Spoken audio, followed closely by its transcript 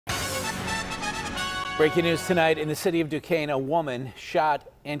Breaking news tonight in the city of Duquesne, a woman shot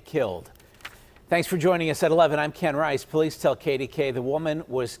and killed. Thanks for joining us at 11. I'm Ken Rice. Police tell KDKA the woman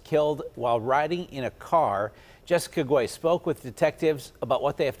was killed while riding in a car. Jessica Guay spoke with detectives about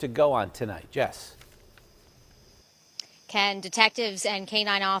what they have to go on tonight. Jess. Ken, detectives and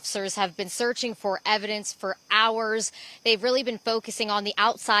canine officers have been searching for evidence for hours. They've really been focusing on the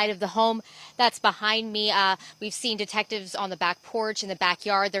outside of the home that's behind me. We've seen detectives on the back porch in the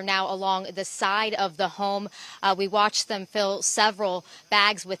backyard. They're now along the side of the home. We watched them fill several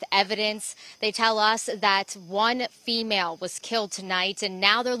bags with evidence. They tell us that one female was killed tonight, and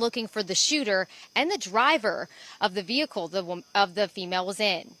now they're looking for the shooter and the driver of the vehicle the female was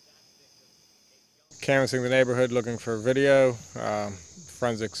in. Canvassing the neighborhood, looking for video.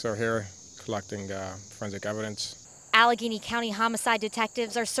 Forensics are here collecting forensic evidence. Allegheny County homicide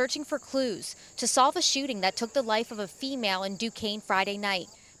detectives are searching for clues to solve a shooting that took the life of a female in Duquesne Friday night.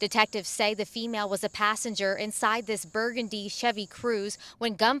 Detectives say the female was a passenger inside this burgundy Chevy Cruze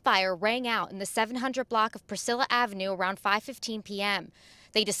when gunfire rang out in the 700 block of Priscilla Avenue around 5:15 p.m.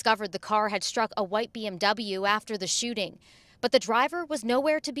 They discovered the car had struck a white BMW after the shooting, but the driver was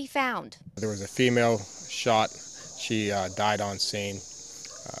nowhere to be found. There was a female shot. She died on scene.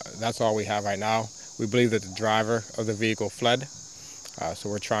 That's all we have right now. We believe that the driver of the vehicle fled, so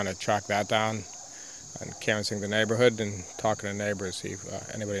we're trying to track that down and canvassing the neighborhood and talking to neighbors, see if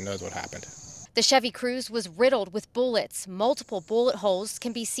anybody knows what happened. The Chevy Cruze was riddled with bullets. Multiple bullet holes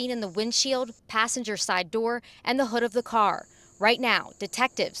can be seen in the windshield, passenger side door, and the hood of the car. Right now,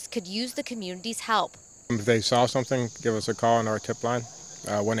 detectives could use the community's help. If they saw something, give us a call on our tip line,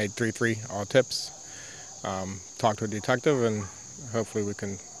 1-833-ALL-TIPS. Talk to a detective, and hopefully we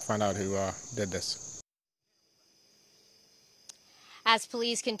can find out who did this. As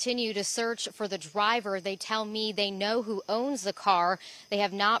police continue to search for the driver, they tell me they know who owns the car. They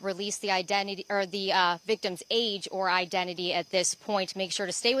have not released the identity or the victim's age or identity at this point. Make sure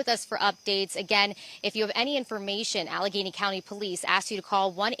to stay with us for updates. Again, if you have any information, Allegheny County Police ask you to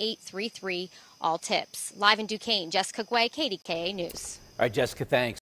call 1-833-ALL-TIPS. Live in Duquesne, Jessica Guay, KDKA News. All right, Jessica, thanks.